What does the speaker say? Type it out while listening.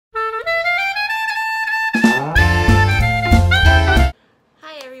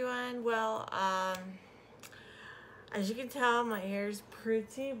As you can tell, my hair is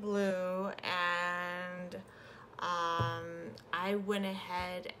pretty blue, and I went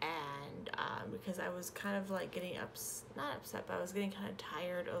ahead and because I was kind of like getting not upset, but I was getting kind of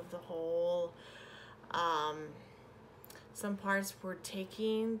tired of the whole some parts were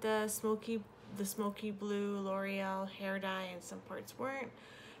taking the smoky blue L'Oreal hair dye and some parts weren't,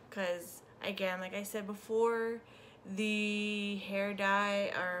 because again, like I said before, the hair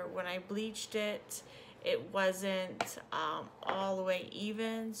dye, or when I bleached it, it wasn't all the way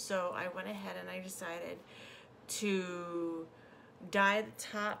even. So I went ahead and I decided to dye the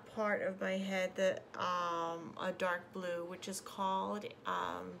top part of my head a dark blue, which is called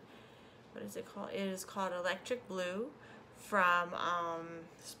what is it called? It is called Electric Blue from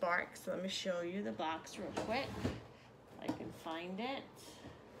Sparks. So let me show you the box real quick. If I can find it.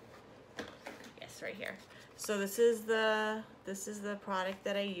 Yes, right here. So this is the product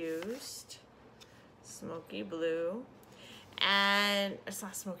that I used. Smoky blue. And it's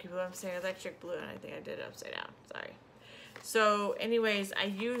not smoky blue, I'm saying electric blue, and I think I did it upside down. Sorry. So anyways, I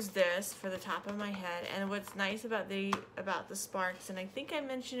used this for the top of my head, and what's nice about the Sparks, and I think I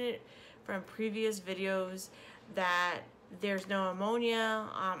mentioned it from previous videos, that there's no ammonia.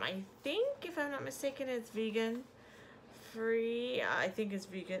 I think, if I'm not mistaken, it's vegan free. I think it's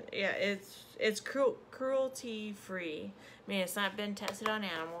vegan. Yeah, it's cruelty free. I mean, it's not been tested on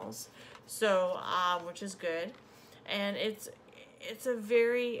animals, so which is good. And it's a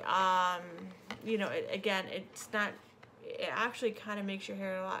very you know, again, it's not, it actually kind of makes your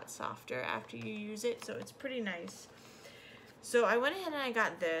hair a lot softer after you use it, so it's pretty nice. So I went ahead and I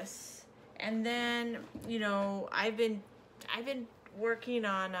got this, and then, you know, I've been working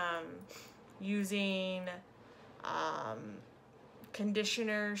on using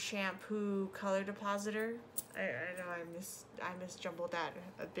conditioner, shampoo, color depositor. I know I misjumbled that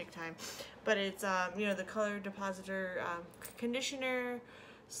a big time, but it's you know, the color depositor conditioner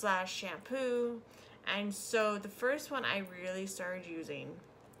 / shampoo. And so the first one I really started using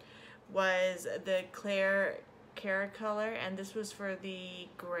was the Cara color, and this was for the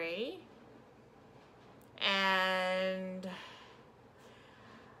gray. And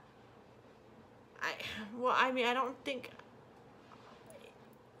I mean, I don't think,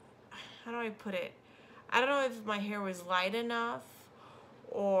 how do I put it? I don't know if my hair was light enough,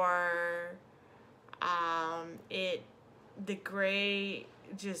 or the gray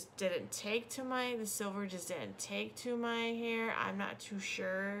just didn't take to the silver just didn't take to my hair. I'm not too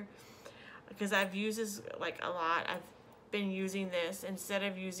sure, because I've used this like a lot. I've been using this instead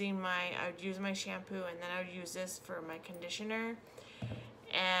of using I would use my shampoo, and then I would use this for my conditioner,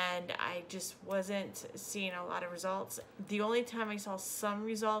 and I just wasn't seeing a lot of results. The only time I saw some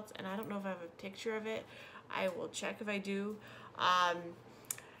results, and I don't know if I have a picture of it, I will check if I do,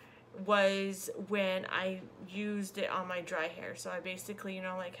 was when I used it on my dry hair. So I basically, you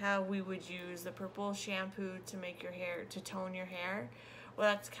know, like how we would use the purple shampoo to make your hair, to tone your hair. Well,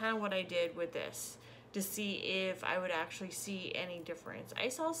 that's kind of what I did with this, to see if I would actually see any difference. I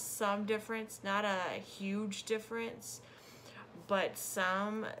saw some difference, not a huge difference, but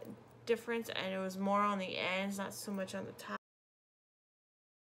some difference, and it was more on the ends, not so much on the top.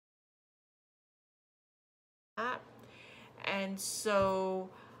 And so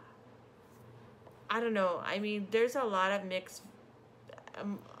I don't know. I mean, there's a lot of mixed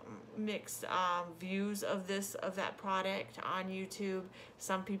views of that product on YouTube.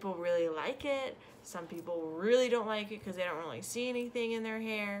 Some people really like it. Some people really don't like it because they don't really see anything in their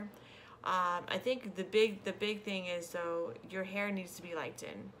hair. I think the big thing is, though, your hair needs to be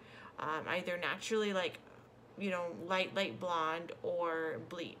lightened, either naturally, like, you know, light blonde, or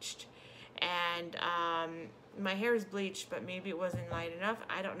bleached. And my hair is bleached, but maybe it wasn't light enough.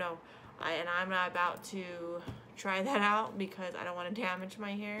 I don't know. And I'm not about to try that out, because I don't want to damage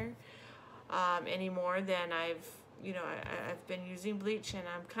my hair any more than I've been using bleach, and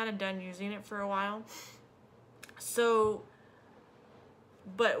I'm kind of done using it for a while. So,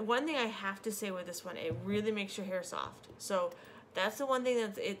 but one thing I have to say with this one, it really makes your hair soft. So that's the one thing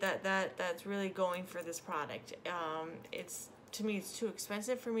that's really going for this product. It's, to me, it's too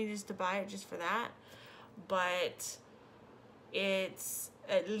expensive for me just to buy it just for that, but it's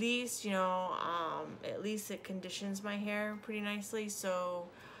at least, you know, at least it conditions my hair pretty nicely, so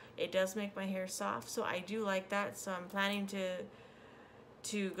it does make my hair soft. So I do like that. So I'm planning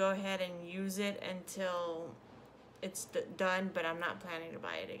to go ahead and use it until it's done, but I'm not planning to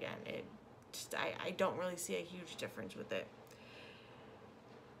buy it again. I don't really see a huge difference with it.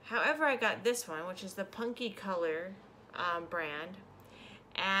 However, I got this one, which is the Punky Color brand,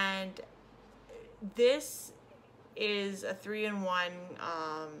 and this is a 3-in-1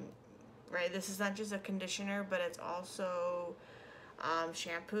 right? This is not just a conditioner, but it's also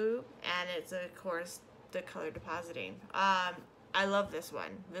shampoo, and it's of course the color depositing. I love this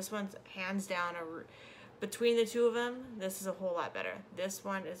one. This one's hands down between the two of them. This is a whole lot better. This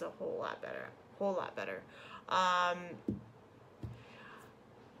one is a whole lot better. Whole lot better.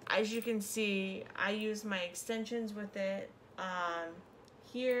 As you can see, I used my extensions with it.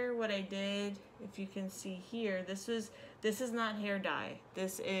 Here, what I did, if you can see here, this is not hair dye.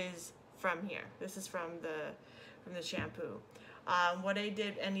 This is from here. This is from the shampoo. What I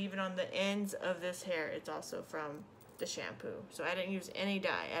did, and even on the ends of this hair, it's also from the shampoo. So I didn't use any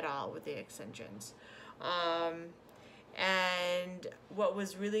dye at all with the extensions. And what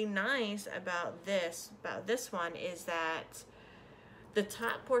was really nice about this one is that the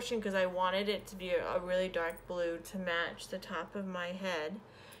top portion, because I wanted it to be a really dark blue to match the top of my head,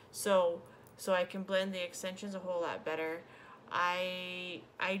 so I can blend the extensions a whole lot better. It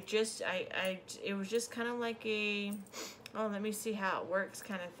was just kind of like a, oh, let me see how it works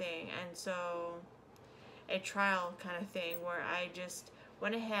kind of thing. And so a trial kind of thing where I just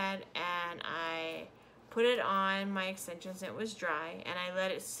went ahead and I put it on my extensions, and it was dry, and I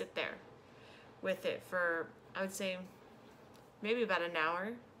let it sit there with it for, I would say, maybe about an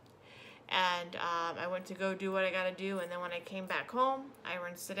hour. And I went to go do what I gotta do, and then when I came back home, I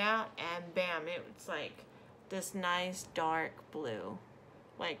rinsed it out, and bam, it's like this nice dark blue,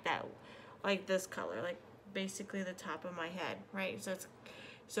 like that, like this color, like basically the top of my head, right?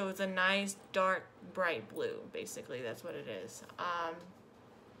 So it's a nice dark bright blue, basically. That's what it is.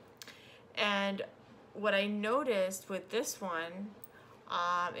 And what I noticed with this one,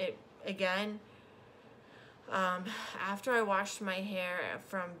 it again, after I washed my hair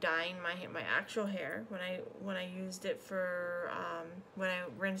from dyeing my actual hair, when I used it for when I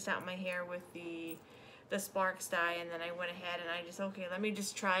rinsed out my hair with the Sparks dye, and then I went ahead and I just, okay, let me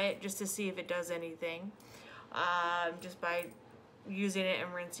just try it just to see if it does anything, just by using it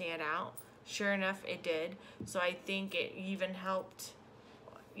and rinsing it out. Sure enough, it did. So I think it even helped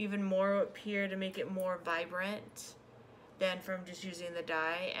even more up here to make it more vibrant than from just using the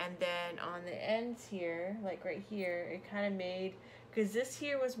dye. And then on the ends here, like right here, it kind of made, because this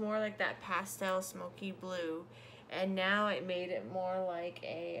here was more like that pastel smoky blue, and now it made it more like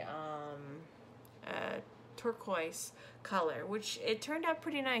a turquoise color, which it turned out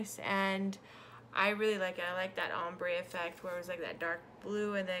pretty nice, and I really like it. I like that ombre effect where it was like that dark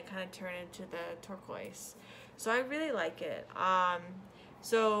blue and then it kind of turned into the turquoise. So I really like it.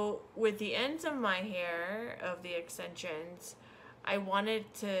 So with the ends of my hair, of the extensions, I wanted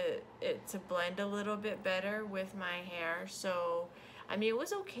it to blend a little bit better with my hair. So I mean, it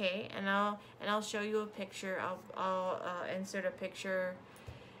was okay, and I'll show you a picture. I'll insert a picture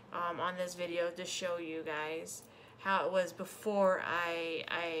on this video to show you guys how it was before I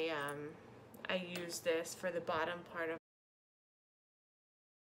used this for the bottom part of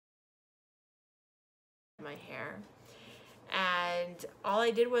my hair. And all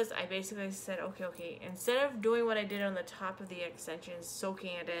I did was I basically said, okay, instead of doing what I did on the top of the extensions,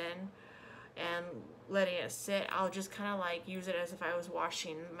 soaking it in and letting it sit, I'll just kind of like use it as if I was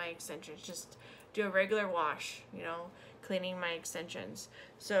washing my extensions. Just do a regular wash, you know, cleaning my extensions.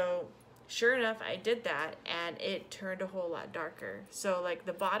 So sure enough, I did that, and it turned a whole lot darker. So like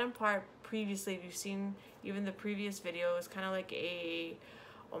the bottom part previously, if you've seen even the previous video, is kind of like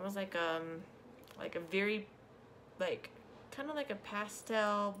almost like a very, like, kind of like a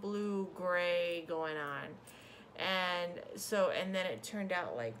pastel blue gray going on. And so, and then it turned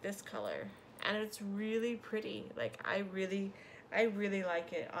out like this color, and it's really pretty. Like I really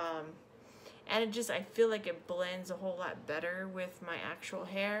like it. And it just, I feel like it blends a whole lot better with my actual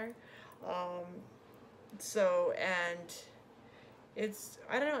hair. So, and it's,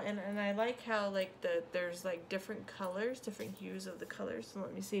 I don't know, and I like how like there's like different colors, different hues of the colors. So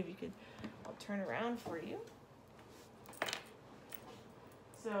let me see if you could, I'll turn around for you.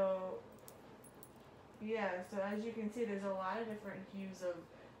 So yeah, so as you can see, there's a lot of different hues of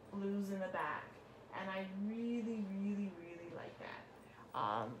blues in the back, and I really like that.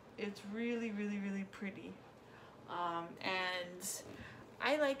 It's really pretty, and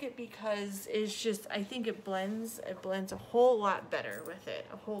I like it because it's just, I think it blends a whole lot better with it,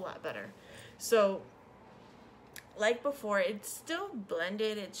 a whole lot better. So like before, it's still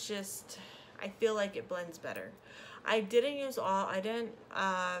blended, it's just, I feel like it blends better. I didn't use I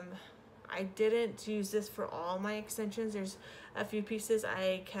didn't use this for all my extensions. There's a few pieces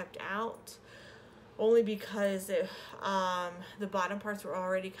I kept out, only because the bottom parts were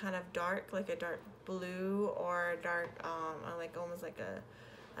already kind of dark, like a dark blue or a dark, like almost like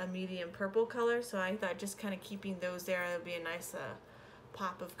a medium purple color. So I thought just kind of keeping those there, it would be a nice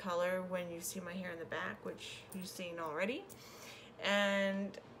pop of color when you see my hair in the back, which you've seen already.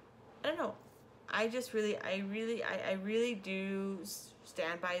 And I don't know, I really do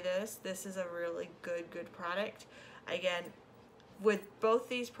stand by this. This is a really good product. Again, with both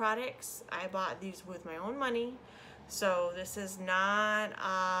these products, I bought these with my own money, so this is not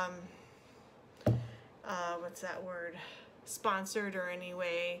what's that word, sponsored or any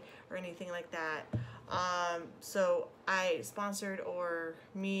way or anything like that. So I sponsored or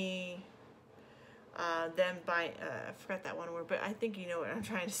me them by I forgot that one word, but I think you know what I'm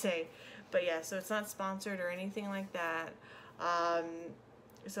trying to say. But yeah, so it's not sponsored or anything like that.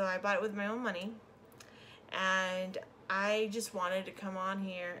 So I bought it with my own money, and I just wanted to come on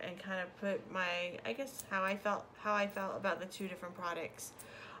here and kind of put my, I guess, how I felt about the two different products.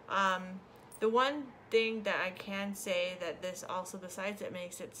 The one thing that I can say that this also, besides it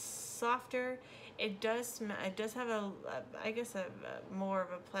makes it softer, it does have a I guess a more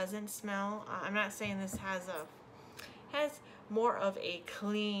of a pleasant smell. I'm not saying this has more of a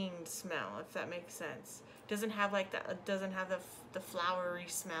clean smell, if that makes sense. Doesn't have like that. It doesn't have the flowery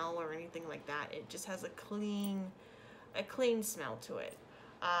smell or anything like that. It just has a clean smell to it.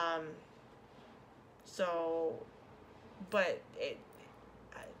 So, but it,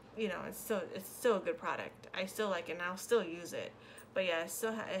 you know, it's still a good product. I still like it and I'll still use it. But yeah,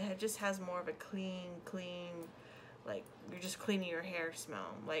 it just has more of a clean, like you're just cleaning your hair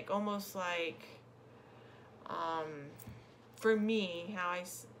smell. Like almost like, for me,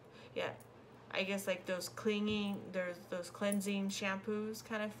 I guess like those those cleansing shampoos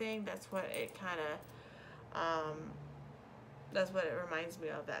kind of thing. That's what it kind of, that's what it reminds me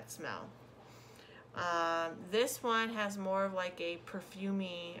of, that smell. This one has more of like a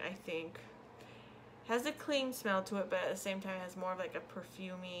perfumey, I think. Has a clean smell to it, but at the same time has more of like a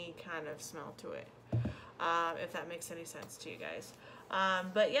perfumey kind of smell to it. If that makes any sense to you guys.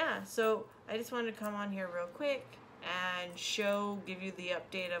 But yeah, so I just wanted to come on here real quick and give you the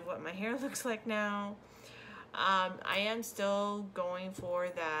update of what my hair looks like now. I am still going for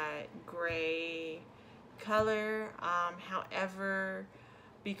that gray color. However,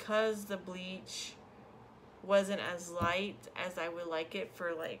 because the bleach wasn't as light as I would like it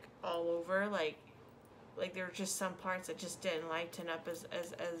for like all over, like there were just some parts that just didn't lighten up as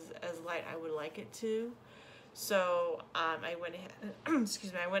light I would like it to. So I went ahead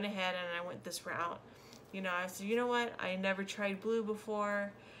excuse me, I went ahead and I went this route. You know, I said, you know what, I never tried blue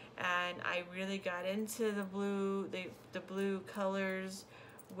before, and I really got into the blue colors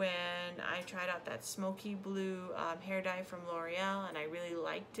when I tried out that smoky blue hair dye from L'Oreal, and I really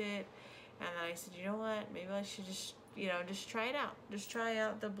liked it. And then I said, you know what, maybe I should just, you know, just try it out. Just try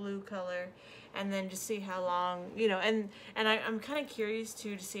out the blue color, and then just see how long, you know, and I'm kind of curious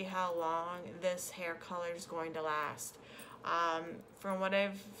too to see how long this hair color is going to last. From what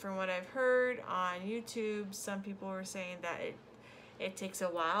I've heard on YouTube, some people were saying that it takes a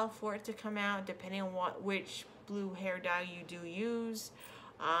while for it to come out, depending on which blue hair dye you do use.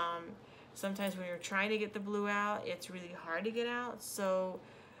 Sometimes when you're trying to get the blue out, it's really hard to get out. So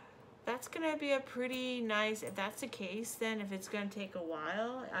that's gonna be a pretty nice, if that's the case, then if it's gonna take a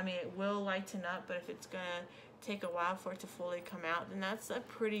while, I mean, it will lighten up, but if it's gonna take a while for it to fully come out, then that's a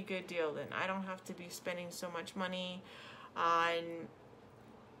pretty good deal. Then I don't have to be spending so much money on,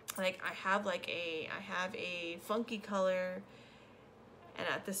 like, I have a funky color, and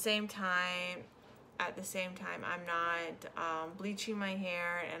at the same time I'm not bleaching my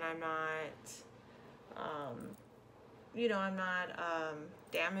hair, and I'm not you know, I'm not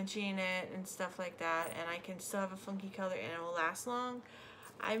damaging it and stuff like that, and I can still have a funky color and it will last long.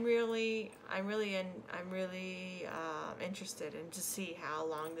 I'm really interested in to see how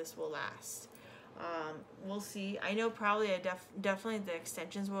long this will last. We'll see. I know probably definitely the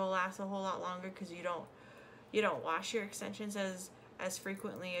extensions will last a whole lot longer, because you don't wash your extensions as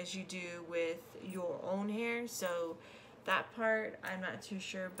frequently as you do with your own hair. So that part I'm not too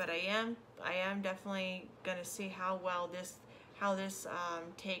sure, but I am definitely gonna see how this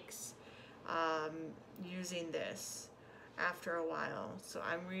takes using this after a while. So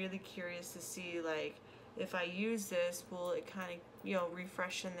I'm really curious to see, like, if I use this, will it kind of, you know,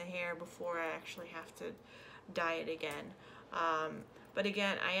 refreshen the hair before I actually have to dye it again. But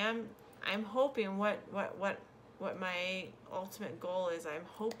again, I'm hoping what my ultimate goal is. I'm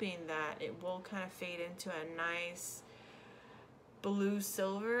hoping that it will kind of fade into a nice blue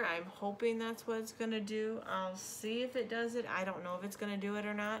silver. I'm hoping that's what it's gonna do. I'll see if it does it. I don't know if it's gonna do it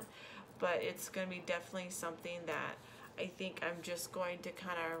or not, but it's gonna be definitely something that I think I'm just going to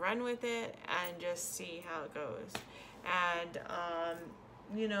kind of run with it and just see how it goes. And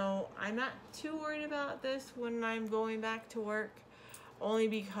you know, I'm not too worried about this when I'm going back to work. only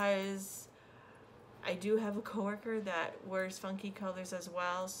because I do have a coworker that wears funky colors as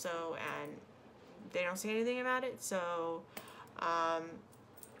well, so, and they don't say anything about it, so,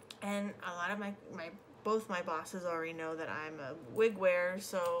 and a lot of both my bosses already know that I'm a wig wearer,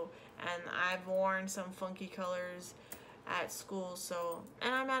 so, and I've worn some funky colors at school, so,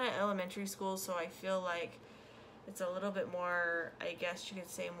 and I'm at an elementary school, so I feel like it's a little bit more, I guess you could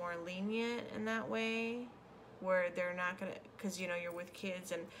say, more lenient in that way, where they're not gonna, because you know you're with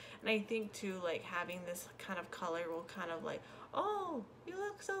kids, and I think too, like having this kind of color will kind of like, oh, you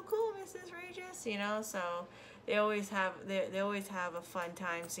look so cool, Mrs. Regis, you know. So they always have a fun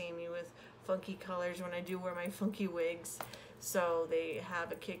time seeing me with funky colors when I do wear my funky wigs, so they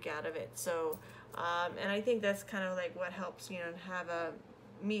have a kick out of it. So and I think that's kind of like what helps, you know, have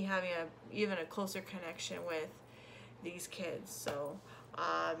me having even a closer connection with these kids. So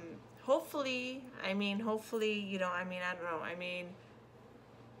hopefully, you know, I don't know,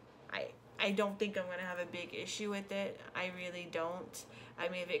 I don't think I'm gonna have a big issue with it. I really don't. I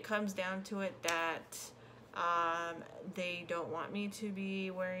mean, if it comes down to it that they don't want me to be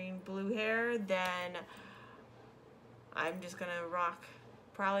wearing blue hair, then I'm just gonna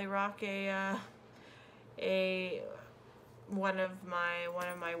probably rock one of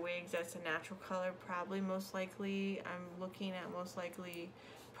my wigs that's a natural color. Probably, most likely, I'm looking at most likely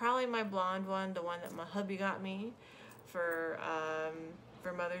probably my blonde one, the one that my hubby got me for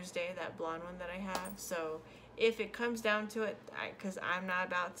Mother's Day, that blonde one that I have. So if it comes down to it, because I'm not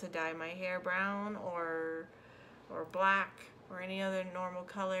about to dye my hair brown or black or any other normal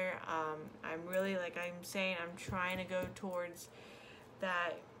color, I'm really, like I'm saying, I'm trying to go towards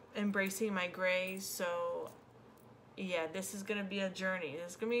that, embracing my grays. So yeah, this is gonna be a journey.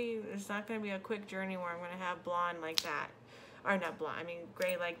 It's not gonna be a quick journey where I'm gonna have blonde like that, or not blonde, I mean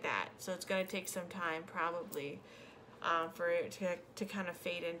gray like that. So it's gonna take some time probably for it to kind of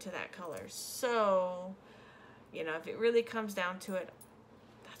fade into that color. So, you know, if it really comes down to it,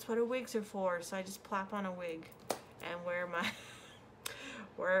 that's what wigs are for. So I just plop on a wig and wear my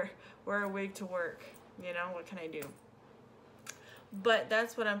wear a wig to work. You know, what can I do? But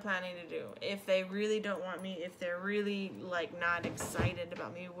that's what I'm planning to do. If they really don't want me, if they're really like not excited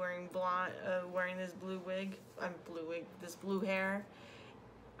about me wearing wearing this this blue hair,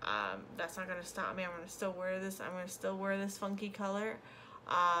 that's not gonna stop me. I'm gonna still wear this. I'm gonna still wear this funky color.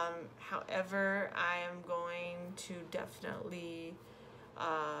 However, I am going to definitely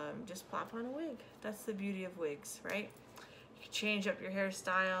just plop on a wig. That's the beauty of wigs, right? You can change up your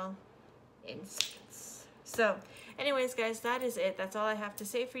hairstyle in seconds. So anyways, guys, that is it. That's all I have to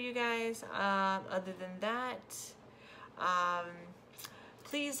say for you guys. Other than that,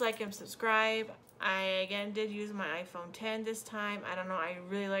 please like and subscribe. I again did use my iPhone 10 this time. I don't know, I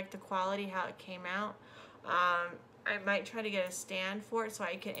really like the quality, how it came out. I might try to get a stand for it so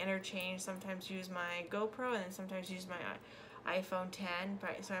I can interchange, sometimes use my GoPro and then sometimes use my iPhone 10.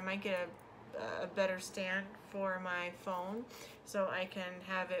 So I might get a better stand for my phone so I can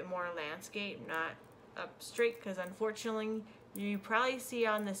have it more landscape, not up straight, because unfortunately you probably see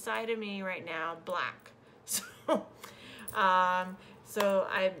on the side of me right now black. So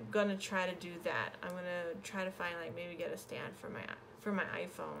I'm gonna try to do that. I'm gonna try to find, like, maybe get a stand for my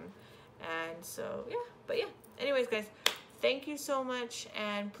iPhone. And so yeah, but yeah, anyways guys, thank you so much,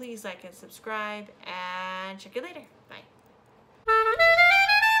 and please like and subscribe, and check you later.